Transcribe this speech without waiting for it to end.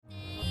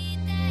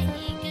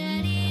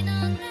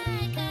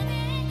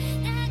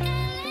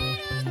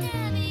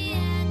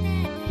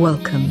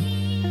Welcome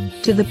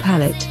to the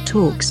Palette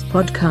Talks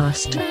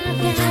podcast.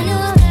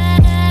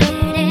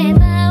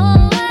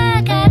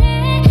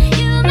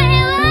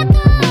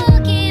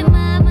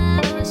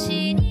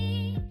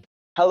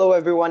 Hello,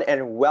 everyone,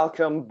 and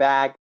welcome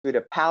back to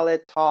the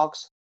Palette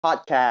Talks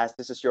podcast.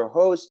 This is your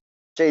host,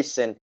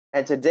 Jason,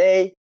 and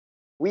today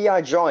we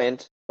are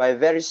joined by a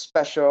very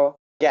special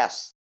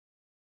guest,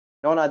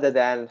 none other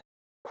than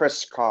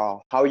Chris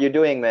Carl. How are you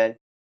doing, man?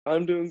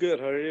 I'm doing good.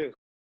 How are you?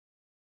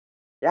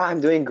 Yeah,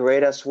 I'm doing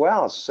great as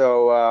well.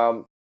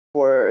 So,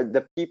 for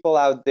the people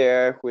out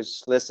there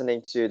who's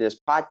listening to this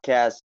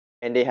podcast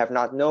and they have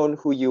not known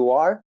who you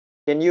are,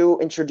 can you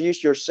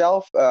introduce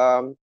yourself,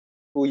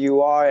 who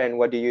you are, and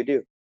what do you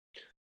do?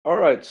 All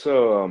right.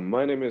 So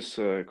my name is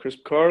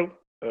Crisp Carl,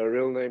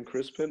 real name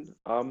Crispin.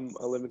 I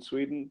live in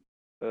Sweden,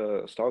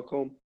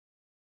 Stockholm.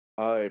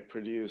 I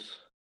produce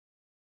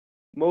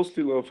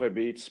mostly lo-fi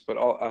beats, but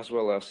as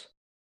well as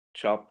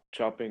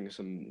chopping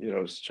some,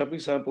 chopping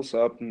samples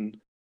up and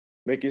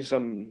making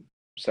some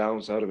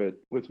sounds out of it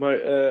with my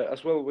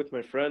as well with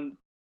my friend.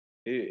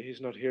 He's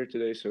not here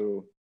today,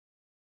 so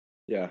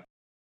yeah.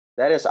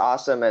 That is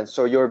awesome. And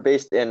so you're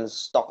based in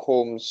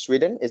Stockholm,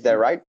 Sweden, is that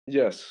right?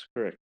 Yes,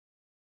 correct.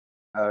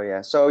 Oh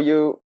yeah.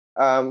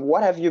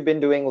 What have you been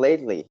doing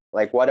lately?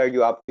 Like, what are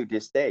you up to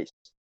these days?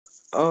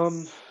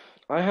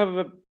 I have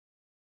a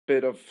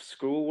bit of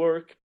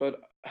schoolwork,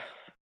 but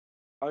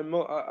I'm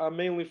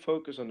mainly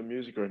focused on the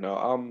music right now.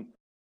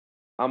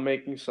 I'm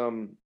making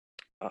some.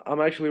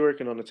 I'm actually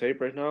working on a tape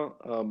right now.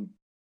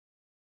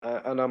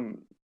 And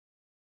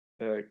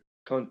uh,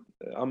 con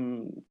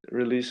I'm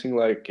releasing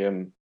like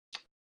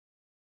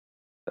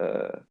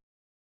uh,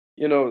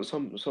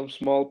 some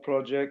small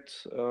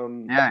projects.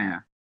 Yeah,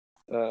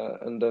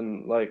 And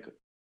then like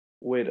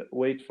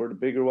wait for the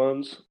bigger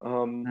ones.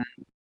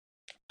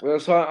 yeah.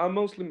 So I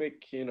mostly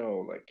make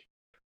like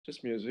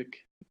just music,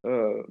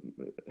 uh,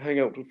 hang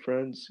out with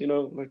friends,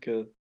 like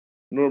a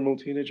normal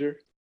teenager.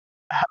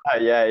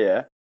 Yeah,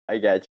 yeah. I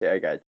got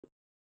you.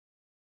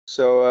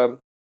 So,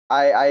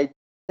 I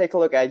take a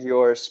look at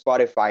your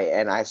Spotify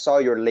and I saw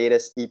your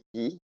latest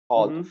EP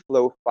called Mm-hmm.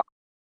 Flow 5.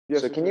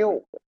 Yes, So can exactly.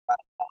 you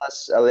tell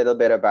us a little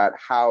bit about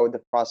how the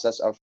process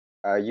of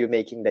you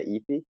making the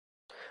EP?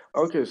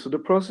 Okay, so the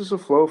process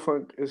of flow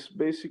funk is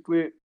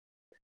basically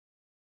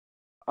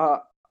uh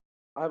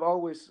I've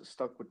always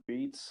stuck with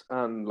beats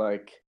and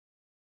like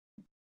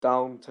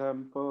down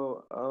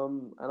tempo,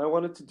 and I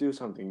wanted to do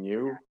something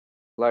new.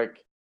 Like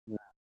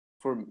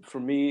for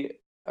me,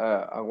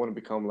 I want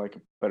to become like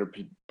a better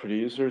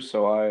producer,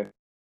 so I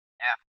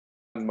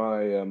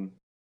my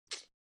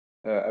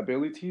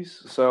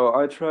abilities. So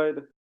I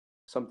tried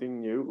something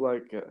new,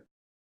 like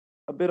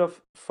a bit of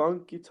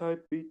funky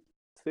type beat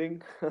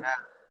thing.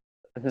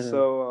 Yeah.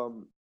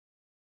 So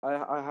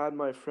I had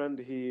my friend.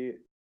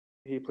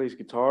 He plays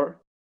guitar.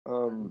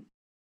 Um,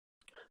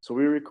 so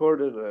we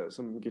recorded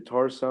some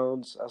guitar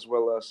sounds as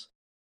well as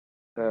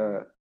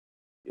uh,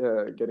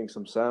 getting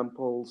some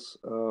samples.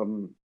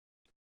 And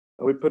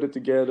we put it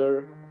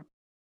together,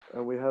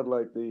 and we had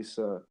like these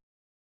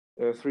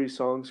three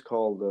songs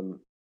called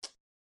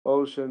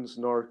Oceans,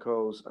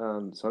 Narcos,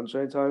 and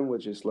Sunshine Time,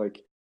 which is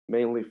like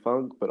mainly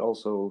funk, but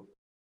also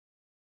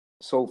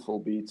soulful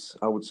beats,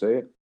 I would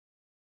say.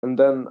 And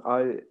then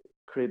I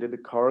created a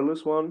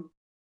Carlos one,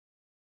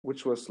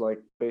 which was like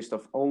based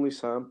off only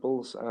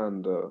samples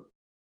and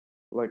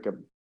like a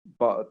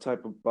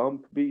type of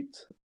bump beat.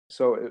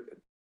 So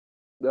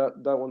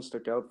that one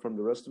stuck out from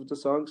the rest of the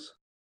songs.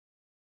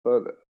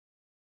 But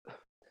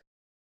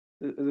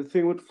the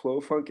thing with flow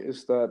funk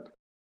is that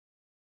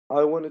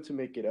I wanted to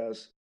make it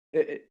as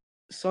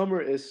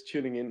summer is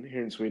tuning in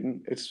here in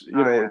Sweden. It's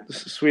Oh yeah.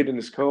 Sweden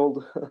is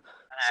cold, Yeah.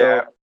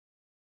 so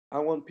I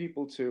want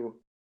people to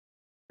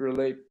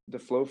relate the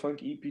flow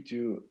funk EP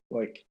to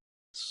like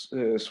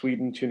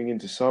Sweden tuning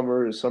into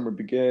summer. Summer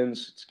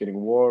begins. It's getting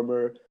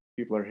warmer.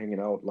 People are hanging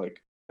out like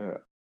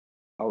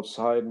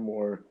outside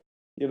more.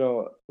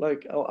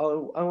 Like I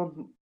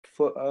want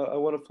I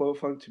want a flow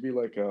funk to be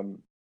like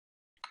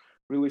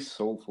really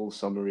soulful,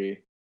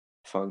 summery,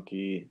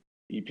 funky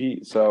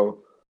EP.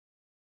 So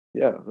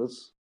yeah,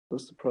 that's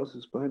the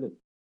process behind it.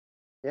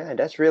 Yeah,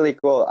 that's really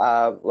cool.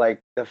 Like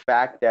the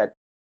fact that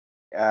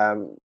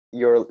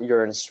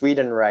you're in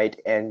Sweden, right?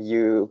 And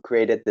you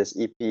created this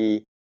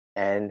EP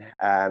and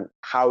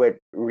how it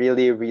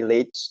really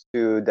relates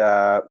to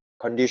the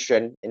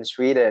condition in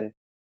Sweden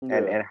Yeah,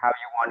 and how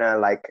you wanna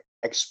like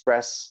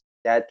express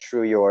that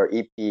through your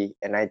EP.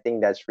 And I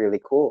think that's really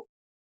cool.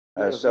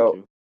 yeah. Thank So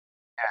you.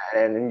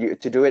 and you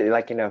to do it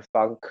like in a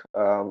funk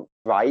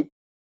vibe,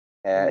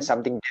 Hmm.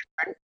 something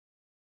different.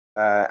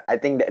 I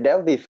think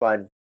that'll be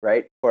fun,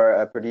 right? For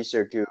a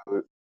producer to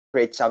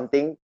create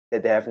something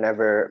that they have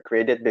never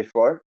created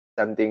before,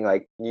 something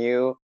like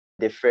new,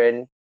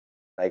 different.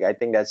 Like I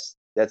think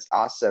that's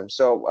awesome.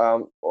 So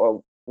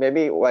well,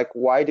 maybe like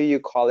why do you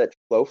call it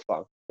flow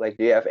funk? Like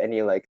do you have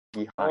any like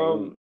behind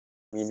Um,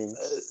 meanings?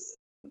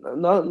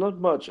 not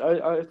much.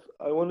 I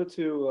wanted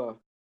to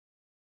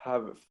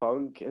have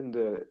funk in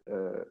the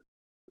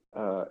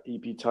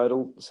EP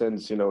title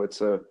since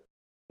it's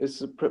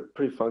it's a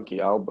pretty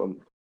funky album.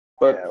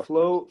 But Yeah.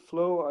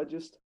 Flow, I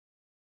just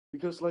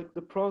because like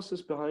the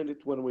process behind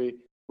it when we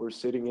were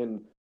sitting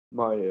in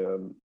my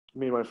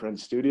me and my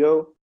friend's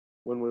studio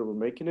when we were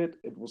making it,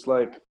 it was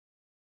like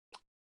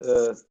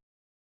uh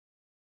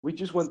we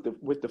just went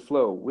with the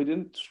flow. We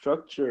didn't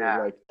structure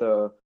like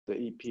the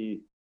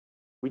EP.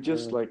 We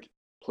just Mm. like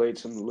played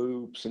some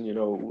loops and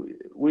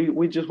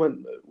we just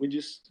we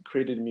just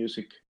created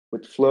music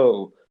with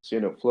flow.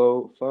 So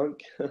flow funk.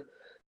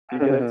 You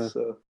get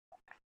so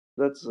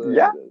that's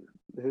Yeah.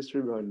 the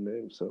history behind the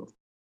name. So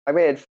I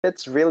mean, it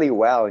fits really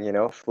well,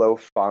 flow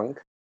funk.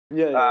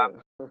 yeah, Uh,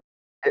 yeah.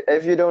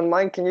 if you don't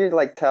mind, can you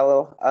like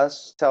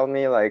tell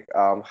me like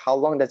how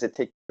long does it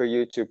take for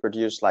you to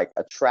produce like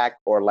a track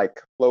or like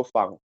flow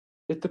funk?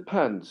 It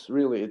depends,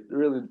 really. It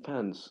really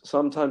depends.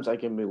 Sometimes I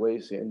can be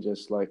lazy and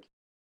just like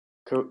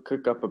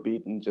cook up a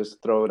beat and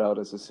just throw it out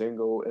as a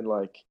single in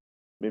like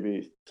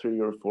maybe 3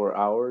 or 4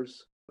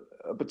 hours.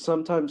 But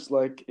sometimes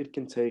like it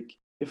can take,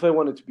 if I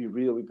want it to be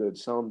really good,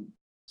 sound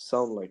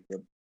like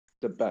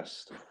the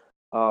best.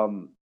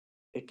 Um,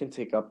 it can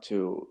take up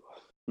to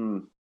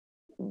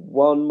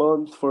 1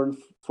 month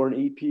for an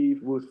EP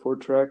with 4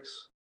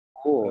 tracks.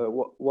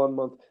 Cool. 1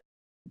 month,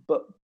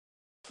 but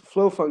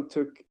Flow Funk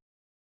took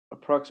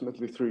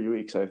approximately 3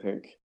 weeks, I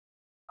think.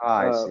 Ah,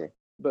 I Uh, see.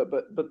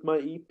 but my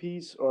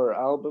EPs or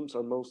albums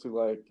are mostly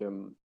like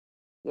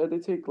yeah, they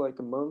take like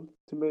a month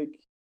to make.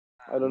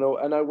 I don't know,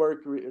 and I work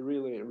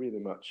really really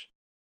much.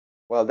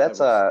 Well, I was that's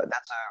a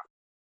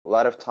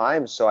lot of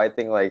time. So I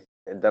think like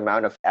the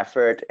amount of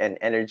effort and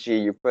energy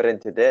you put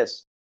into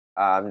this,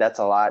 that's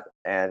a lot,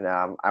 and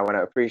I want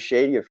to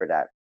appreciate you for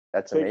that.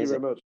 That's Thank you very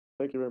amazing. much.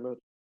 Thank you very much.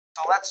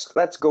 So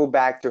let's go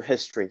back to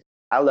history.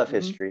 I love Hmm.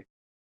 history.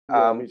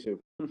 Yeah, Um, me too.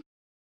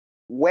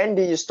 when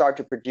do you start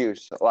to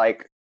produce?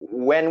 Like,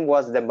 when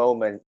was the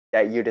moment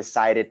that you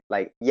decided,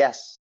 like,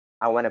 yes,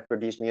 I want to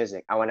produce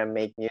music. I want to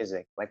make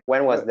music. Like,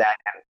 when was Uh, that,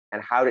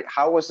 and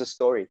how was the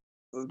story?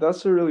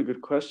 that's a really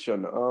good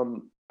question.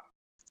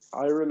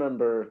 I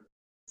remember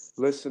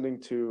listening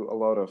to a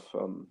lot of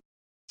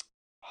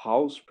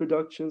house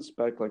productions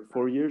back like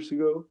 4 years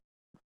ago.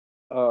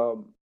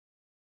 Um,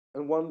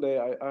 and one day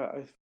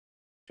I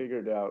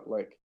figured out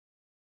like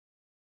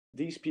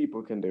these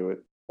people can do it.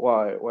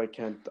 Why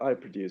can't I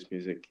produce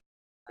music?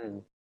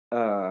 Mm.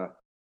 Uh,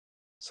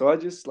 so I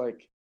just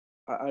like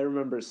I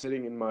remember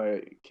sitting in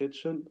my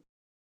kitchen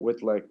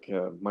with like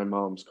my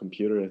mom's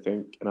computer, I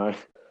think, and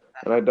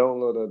I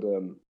downloaded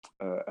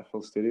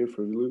FL Studio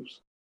for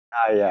Loops.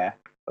 Ah, yeah.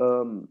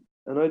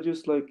 And I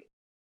just like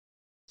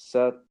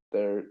sat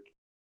there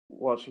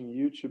watching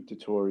YouTube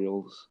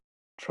tutorials,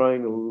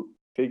 trying Mm. to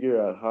figure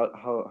out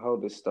how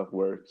this stuff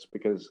works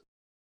because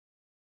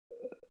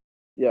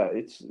yeah,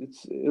 it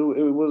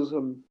was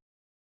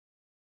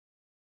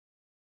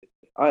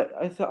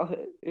I thought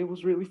it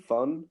was really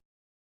fun,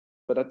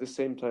 but at the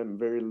same time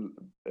very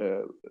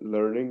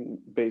learning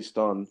based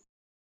on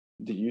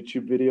the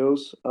YouTube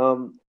videos.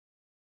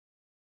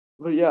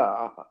 But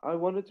yeah, I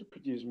wanted to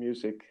produce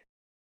music.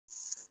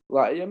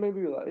 Like yeah,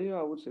 maybe like yeah,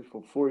 I would say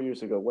for 4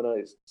 years ago when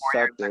I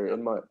sat there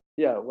in my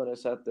yeah when I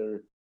sat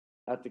there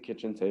at the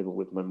kitchen table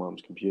with my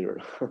mom's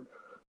computer.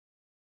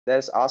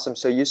 That's awesome.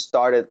 So you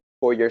started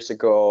 4 years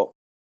ago.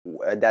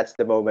 That's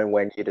the moment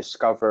when you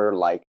discover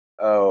like,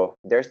 oh,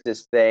 there's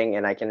this thing,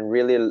 and I can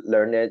really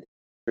learn it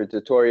through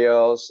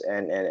tutorials,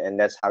 and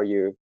that's how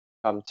you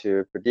come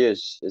to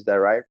produce. Is that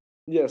right?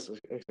 Yes,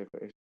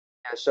 exactly.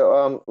 Yeah.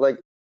 So like,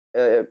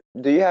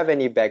 do you have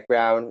any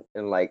background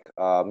in like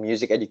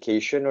music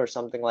education or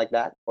something like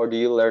that, or do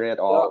you learn it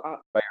Yeah, all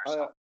by I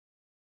yourself?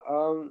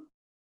 um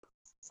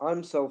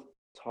I'm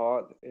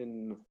self-taught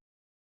in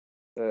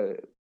uh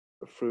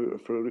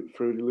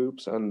Fruity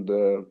Loops and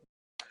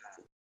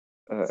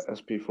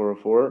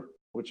SP404,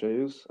 which I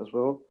use as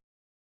well.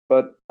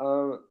 But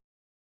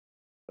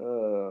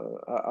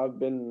I've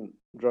been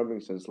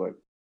drumming since like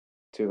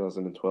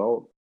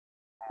 2012.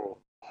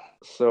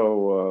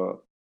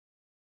 So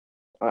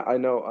I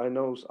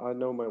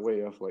know my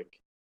way of like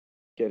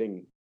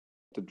getting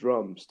the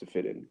drums to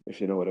fit in,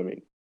 if you know what I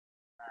mean.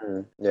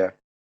 Yeah.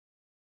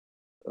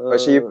 Oh,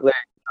 so you Uh, play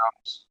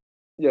drums.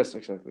 yes,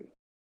 exactly.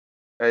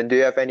 And do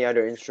you have any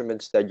other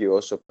instruments that you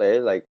also play?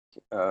 Like,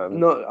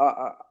 No,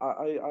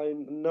 I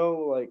know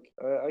like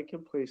I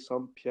can play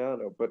some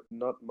piano, but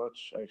not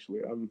much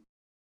actually.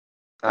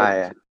 I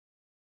yeah.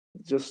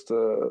 just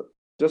uh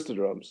just the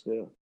drums,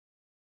 yeah.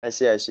 I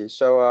see, I see.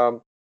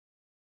 So,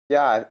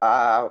 yeah,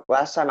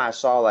 last time I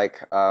saw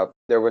like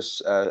there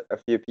was a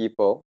few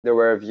people. There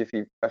were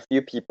a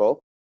few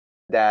people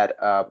that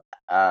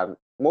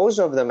most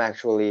of them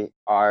actually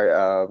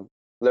are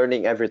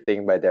learning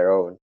everything by their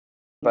own,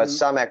 but Mm-hmm.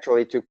 some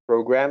actually took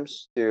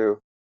programs to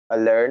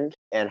learn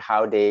and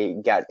how they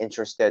got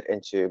interested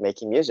into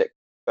making music.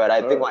 But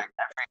I All think right.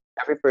 like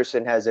every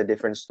person has a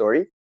different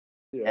story,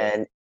 Yeah.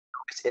 and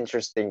it's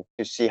interesting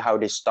to see how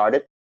they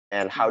started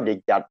and how Mm-hmm.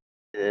 they got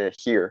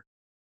here.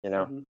 You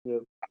know. Mm-hmm.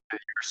 Yeah.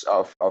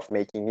 Of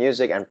making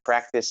music and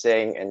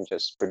practicing and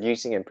just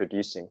producing and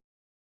producing.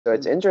 So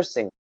it's Mm.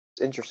 interesting.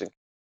 It's interesting.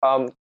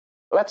 Um,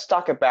 let's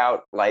talk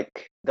about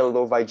like the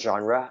lo-fi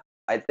genre.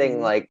 I think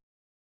Hmm. like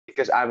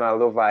because I'm a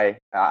lo-fi,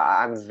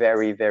 I'm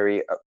very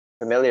very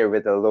familiar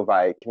with the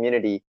lo-fi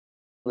community.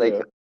 Like,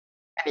 Yeah.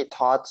 any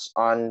thoughts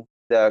on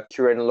the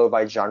current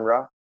lo-fi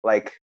genre?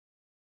 Like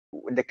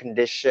the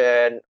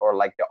condition or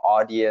like the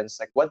audience?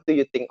 Like, what do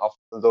you think of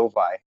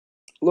lo-fi? Yeah.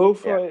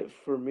 Lo-fi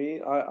for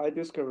me, I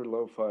discovered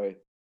lo-fi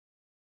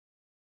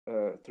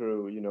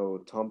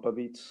through, Tampa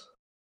Beats.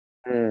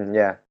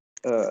 Yeah.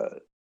 Uh,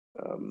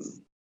 um,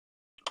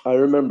 I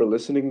remember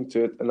listening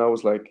to it and I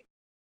was like,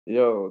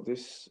 yo,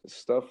 this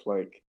stuff,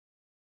 like,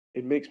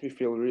 it makes me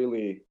feel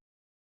really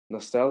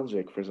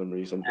nostalgic for some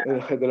reason.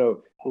 I don't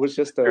know. It was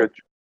just True.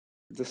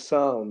 the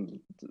sound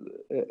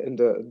and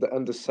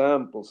the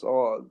samples.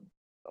 Oh,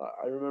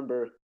 I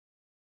remember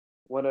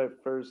when I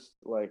first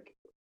like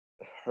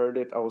heard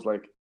it, I was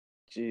like,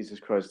 Jesus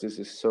Christ, this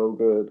is so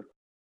good.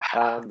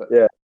 And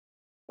Yeah.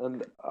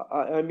 and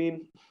I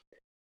mean,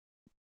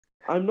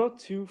 I'm not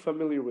too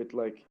familiar with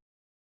like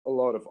a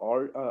lot of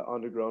art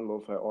underground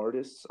lo-fi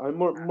artists. I'm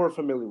more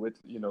familiar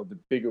with the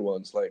bigger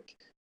ones like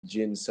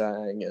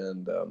Ginsang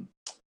and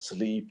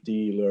Sleep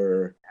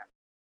Dealer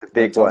The and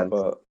big ones.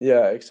 Tampa.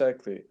 Yeah,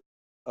 exactly.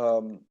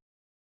 Um,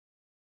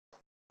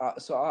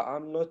 so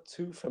I'm not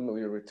too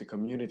familiar with the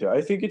community.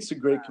 I think it's a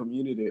great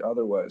community.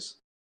 Otherwise,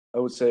 I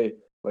would say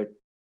like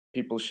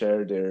people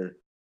share their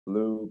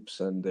loops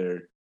and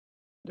their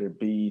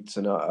beats,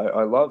 and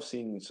I love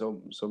seeing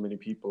so many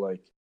people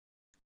like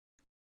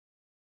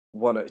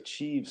want to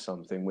achieve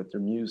something with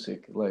their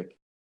music, like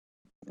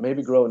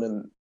maybe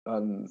growing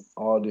an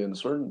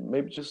audience or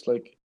maybe just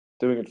like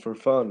doing it for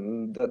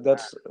fun. And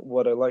that's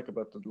what I like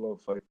about the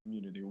lo-fi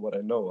community. What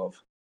I know of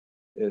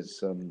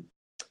is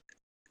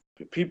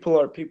people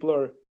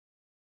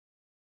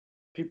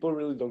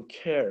really don't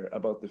care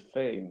about the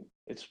fame.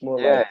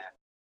 Yeah.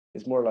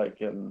 It's more like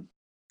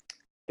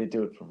they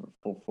do it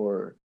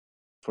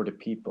for the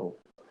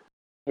people.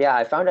 Yeah,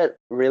 I found it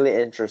really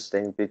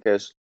interesting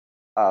because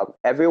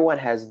everyone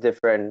has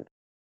different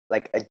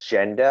like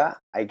agenda,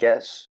 I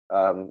guess,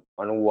 on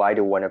why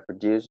they want to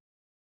produce.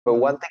 But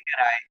one Hmm. thing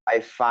that I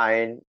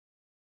find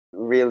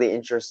really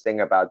interesting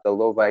about the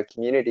lo-fi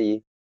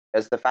community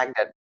is the fact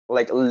that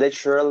like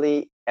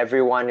literally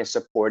everyone is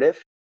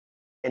supportive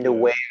in the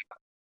Yeah. way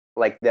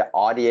like the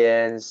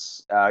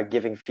audience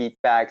giving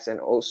feedbacks and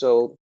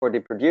also for the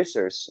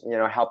producers,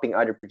 helping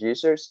other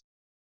producers.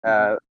 Hmm.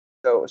 Uh,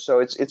 so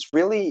it's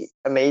really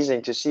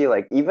amazing to see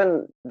like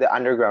even the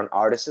underground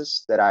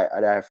artists that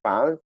I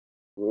found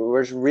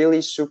was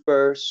really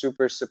super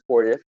super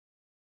supportive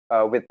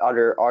with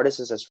other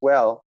artists as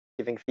well,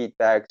 giving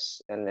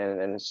feedbacks and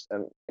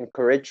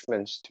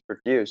encouragements to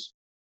produce.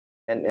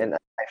 Yeah. And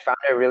I found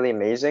it really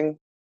amazing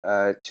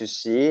to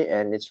see,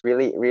 and it's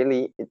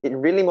it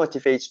really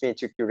motivates me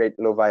to curate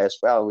lo-fi as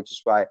well, which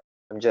is why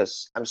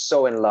I'm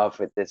so in love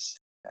with this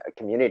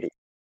community,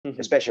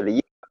 especially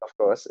you, of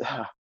course.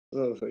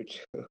 Oh, thank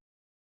you.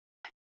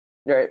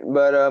 Right,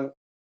 but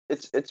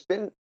it's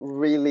been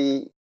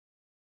really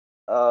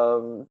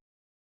um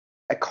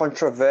a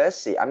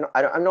controversy. I'm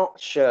not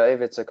sure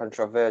if it's a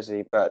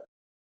controversy, but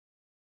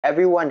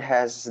everyone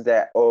has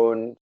their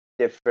own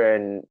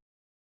different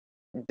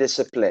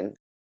discipline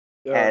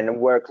Yeah. and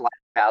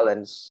work-life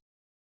balance,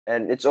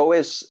 and it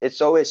always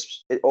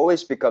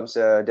becomes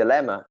a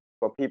dilemma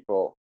for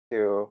people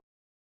to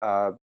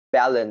uh,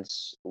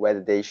 balance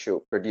whether they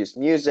should produce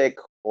music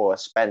or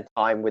spend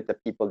time with the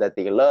people that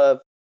they love,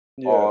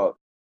 Yeah. or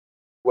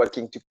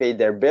working to pay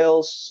their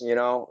bills,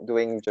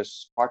 doing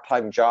just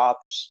part-time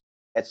jobs,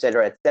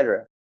 etc.,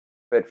 etc.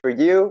 But for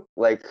you,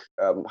 like,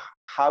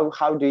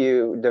 how do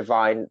you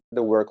define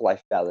the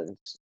work-life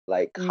balance?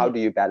 Like, how Mm, do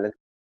you balance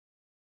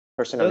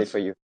personally that's for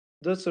you?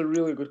 that's a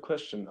really good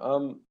question.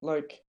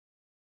 Like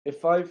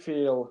if I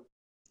feel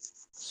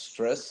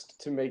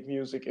stressed to make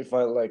music, if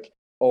I like,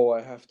 oh,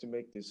 I have to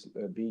make this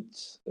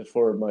beat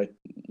for my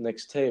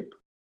next tape,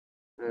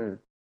 Mm,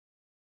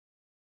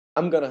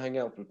 I'm gonna hang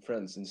out with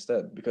friends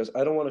instead because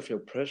I don't want to feel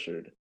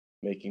pressured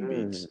making mm,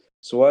 beats.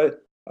 So I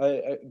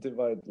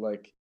divide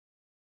like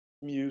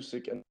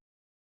music and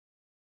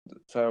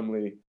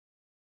family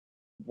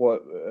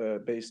what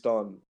based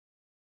on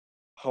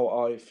how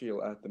I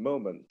feel at the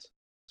moment.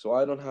 So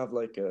I don't have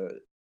like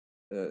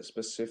a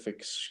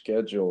specific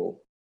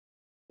schedule,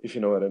 if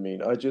you know what I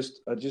mean. I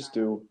just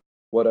do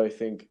what I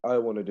think I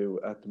want to do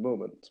at the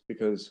moment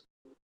because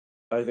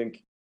I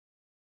think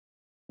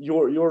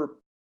your your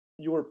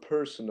your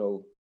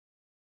personal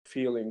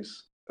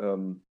feelings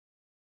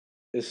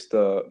is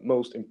the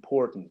most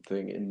important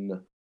thing in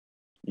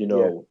you yeah.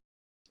 know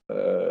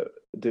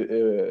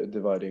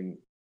dividing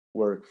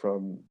work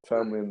from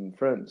family and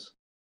friends.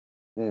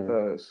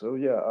 Mm. So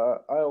yeah,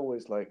 I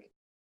always like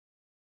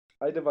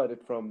I divide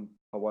it from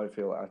how I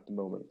feel at the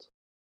moment.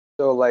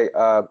 So like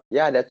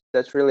yeah,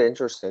 that's really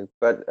interesting.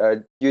 But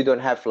you don't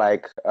have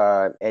like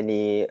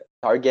any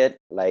target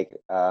like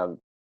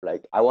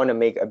I want to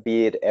make a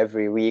beat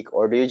every week,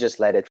 or do you just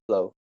let it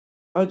flow?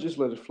 I just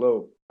let it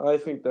flow. I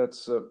think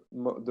that's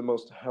the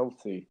most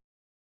healthy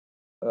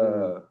Mm.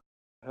 uh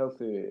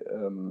healthy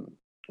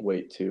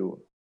way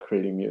to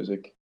creating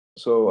music.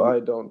 So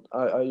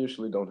I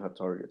usually don't have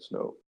targets,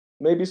 no.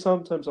 Maybe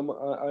sometimes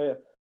I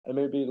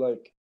maybe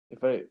like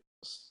if I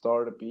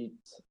start a beat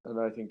and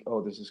I think,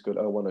 oh, this is good,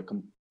 I want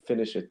to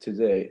finish it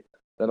today,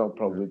 then I'll Mhm.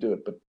 probably do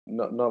it. But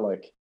not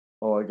like,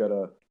 oh, I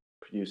gotta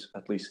produce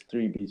at least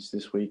 3 beats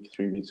this week,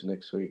 3 beats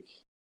next week.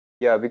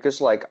 Yeah,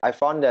 because like I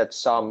found that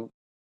some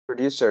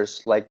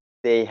producers like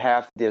they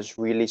have this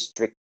really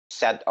strict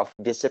set of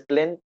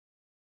discipline.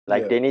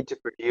 Like Yeah, they need to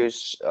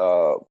produce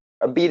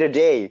a beat a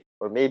day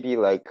or maybe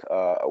like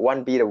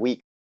one beat a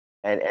week.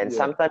 And yeah,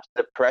 sometimes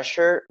the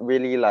pressure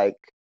really like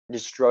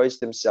destroys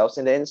themselves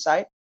in the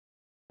inside.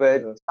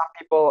 But yeah, some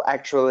people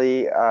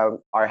actually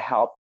are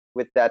helped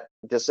with that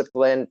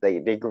discipline.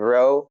 They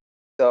grow.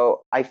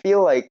 So I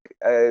feel like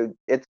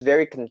it's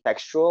very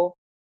contextual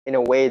in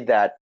a way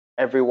that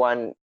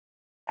everyone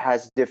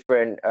has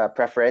different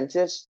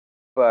preferences,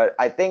 but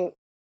I think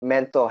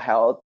mental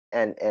health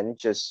and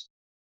just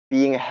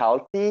being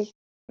healthy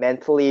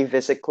mentally,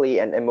 physically,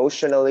 and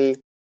emotionally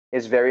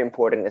is very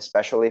important,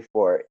 especially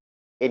for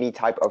any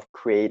type of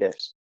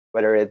creatives,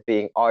 whether it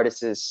being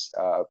artists,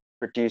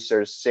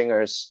 producers,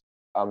 singers,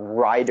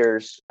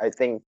 writers. I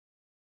think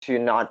to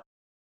not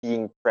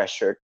being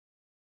pressured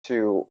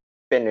to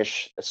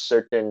finish a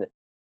certain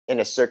in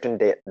a certain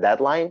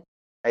deadline,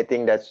 I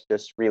think that's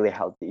just really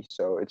healthy.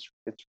 So it's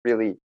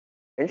really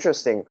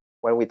interesting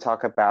when we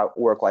talk about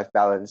work-life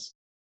balance.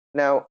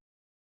 Now,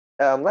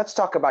 let's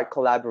talk about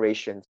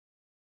collaborations.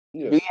 Do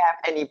you yes. have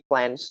any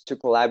plans to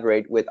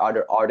collaborate with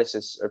other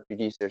artists or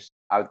producers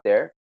out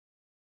there?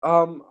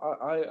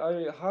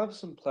 I have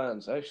some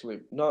plans actually,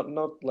 not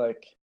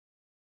like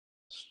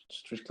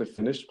strictly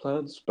finished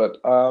plans, but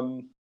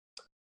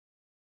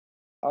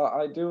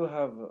I do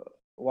have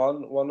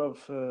one of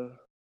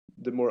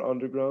the more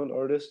underground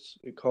artists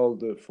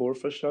called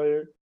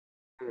Forfarshire.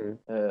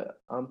 Mm.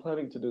 I'm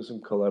planning to do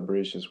some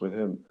collaborations with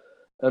him,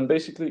 and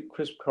basically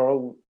Chris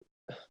Carl.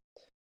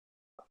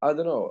 I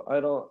don't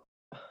know.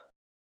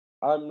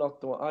 I'm not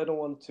the one. I don't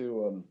want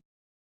to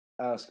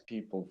ask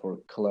people for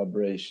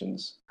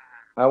collaborations.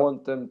 I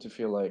want them to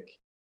feel like,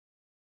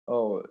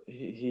 oh,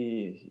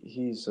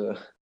 he's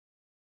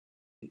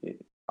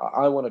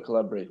I want to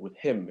collaborate with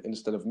him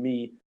instead of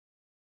me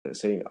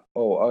saying,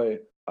 "Oh, I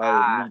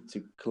Ah, need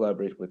to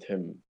collaborate with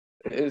him."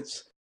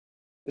 It's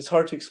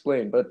hard to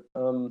explain, but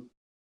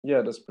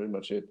yeah, that's pretty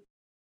much it.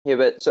 yeah,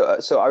 but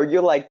so are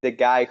you like the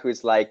guy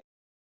who's like,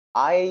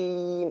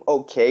 I'm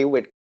okay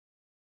with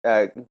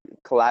uh,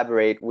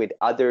 collaborate with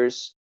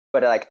others,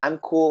 but like I'm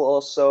cool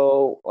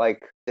also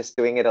like just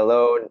doing it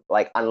alone,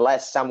 like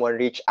unless someone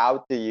reach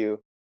out to you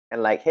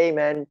and like, hey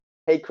man,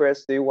 hey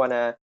Chris, do you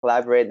wanna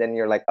collaborate? Then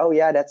you're like, oh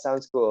yeah, that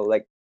sounds cool.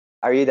 Like,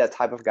 are you that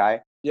type of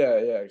guy? Yeah,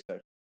 yeah,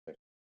 exactly.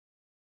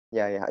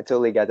 Yeah, yeah, I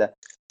totally get that.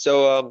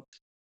 So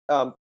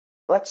um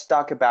let's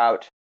talk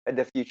about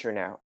the future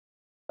now.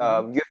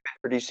 Hmm. You've been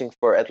producing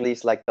for at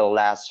least like the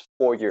last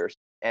 4 years,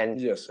 and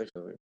Yes,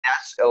 exactly.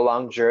 that's a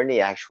long journey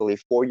actually.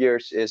 4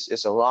 years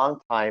is a long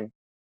time.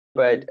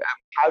 But Hmm.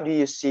 how do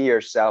you see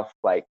yourself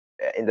like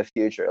in the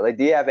future? Like,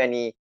 do you have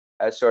any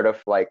sort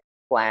of like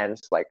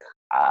plans? Like,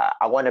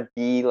 I want to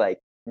be like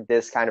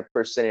this kind of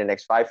person in the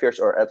next 5 years,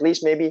 or at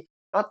least maybe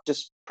not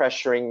just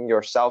pressuring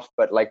yourself,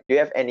 but like, do you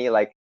have any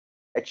like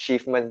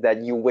achievements that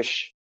you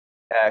wish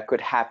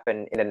could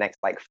happen in the next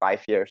like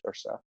 5 years or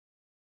so?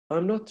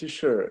 I'm not too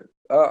sure.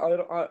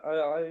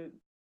 I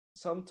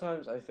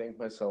sometimes I think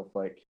myself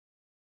like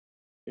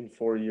in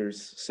 4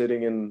 years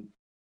sitting in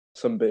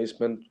some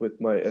basement with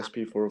my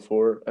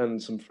SP404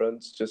 and some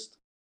friends just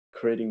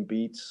creating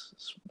beats,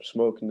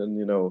 smoking and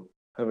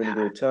having a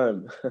great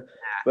time.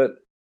 But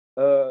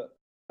uh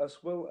as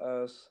well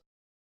as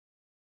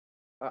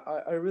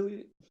I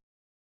really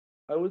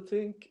I would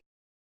think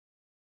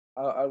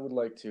I would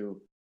like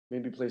to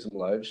maybe play some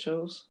live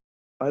shows.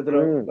 I don't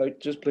know, Mm. like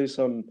just play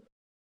some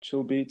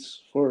chill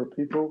beats for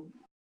people.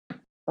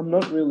 I'm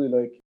not really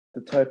like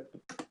the type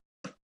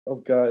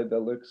of guy that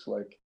looks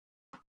like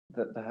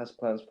that has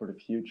plans for the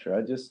future.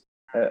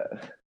 Uh,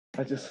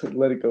 I just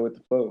let it go with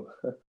the flow.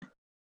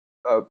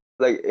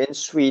 Like in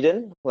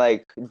Sweden,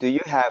 like, do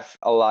you have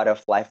a lot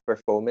of live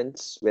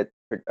performance with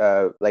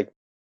like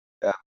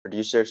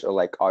producers or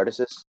like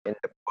artists in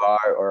the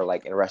bar or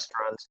like in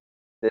restaurants?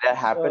 Did that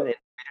Uh, happen?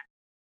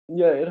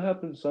 yeah, it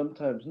happens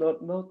sometimes.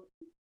 Not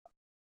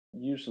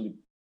usually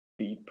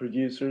beat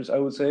producers, I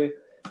would say.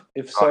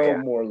 If Oh so, yeah.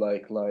 more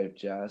like live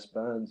jazz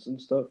bands and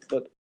stuff.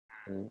 But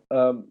Mm.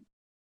 um,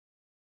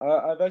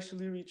 I've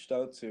actually reached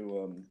out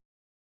to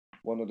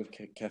one of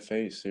the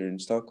cafes here in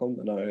Stockholm,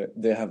 and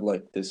they have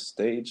like this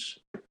stage,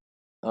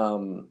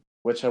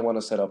 which I want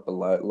to set up a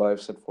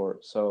live set for.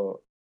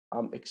 So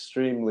I'm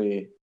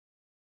extremely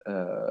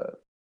uh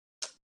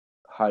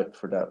hyped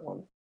for that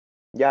one.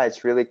 Yeah,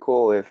 it's really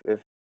cool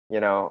if you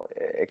know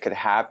it could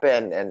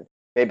happen, and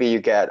maybe you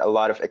get a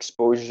lot of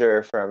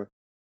exposure from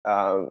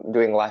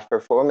doing live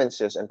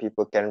performances, and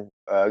people can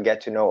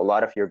get to know a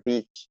lot of your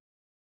beats.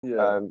 Yeah.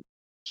 Um,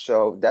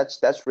 so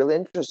that's really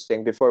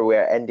interesting. Before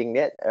we're ending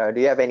it, do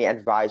you have any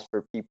advice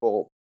for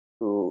people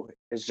who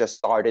is just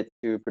started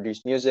to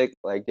produce music?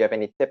 Like, do you have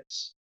any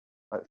tips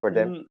for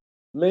them?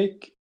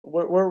 Make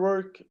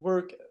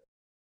work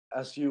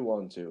as you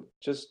want to.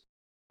 Just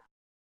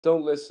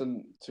don't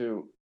listen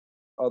to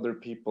other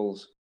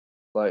people's,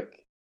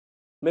 like,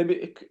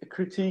 maybe a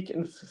critique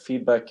and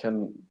feedback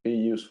can be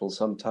useful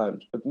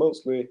sometimes, but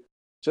mostly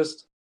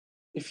just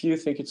if you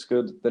think it's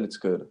good, then it's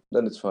good,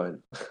 then it's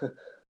fine.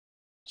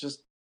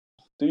 Just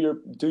do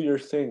your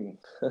thing.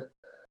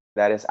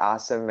 That is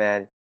awesome,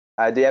 man.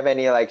 Do you have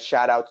any like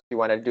shout outs you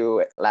want to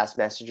do, last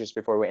messages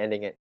before we're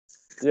ending it?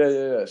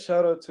 Yeah.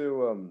 Shout out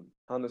to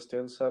Hannes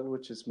Stensal,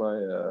 which is my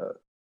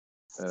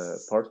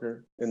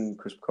partner in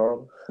Crisp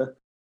Carl.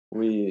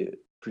 We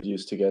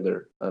produce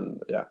together,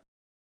 and yeah,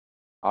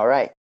 All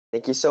right.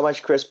 Thank you so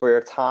much, Chris, for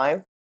your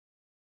time.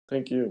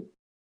 thank you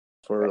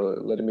for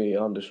letting me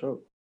on the show.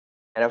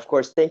 And of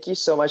course, thank you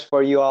so much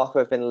for you all who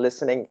have been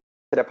listening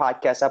to the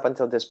podcast up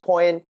until this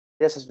point.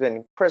 This has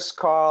been Chris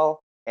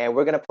Carl, and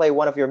we're going to play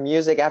one of your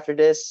music after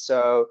this.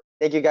 So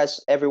thank you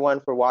guys,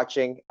 everyone, for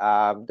watching.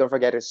 Don't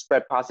forget to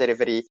spread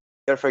positivity.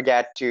 Don't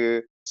forget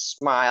to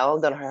smile.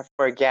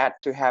 Forget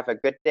to have a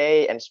good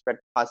day and spread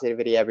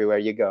positivity everywhere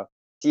you go.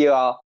 See you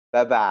all.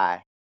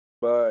 Bye-bye.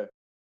 Bye.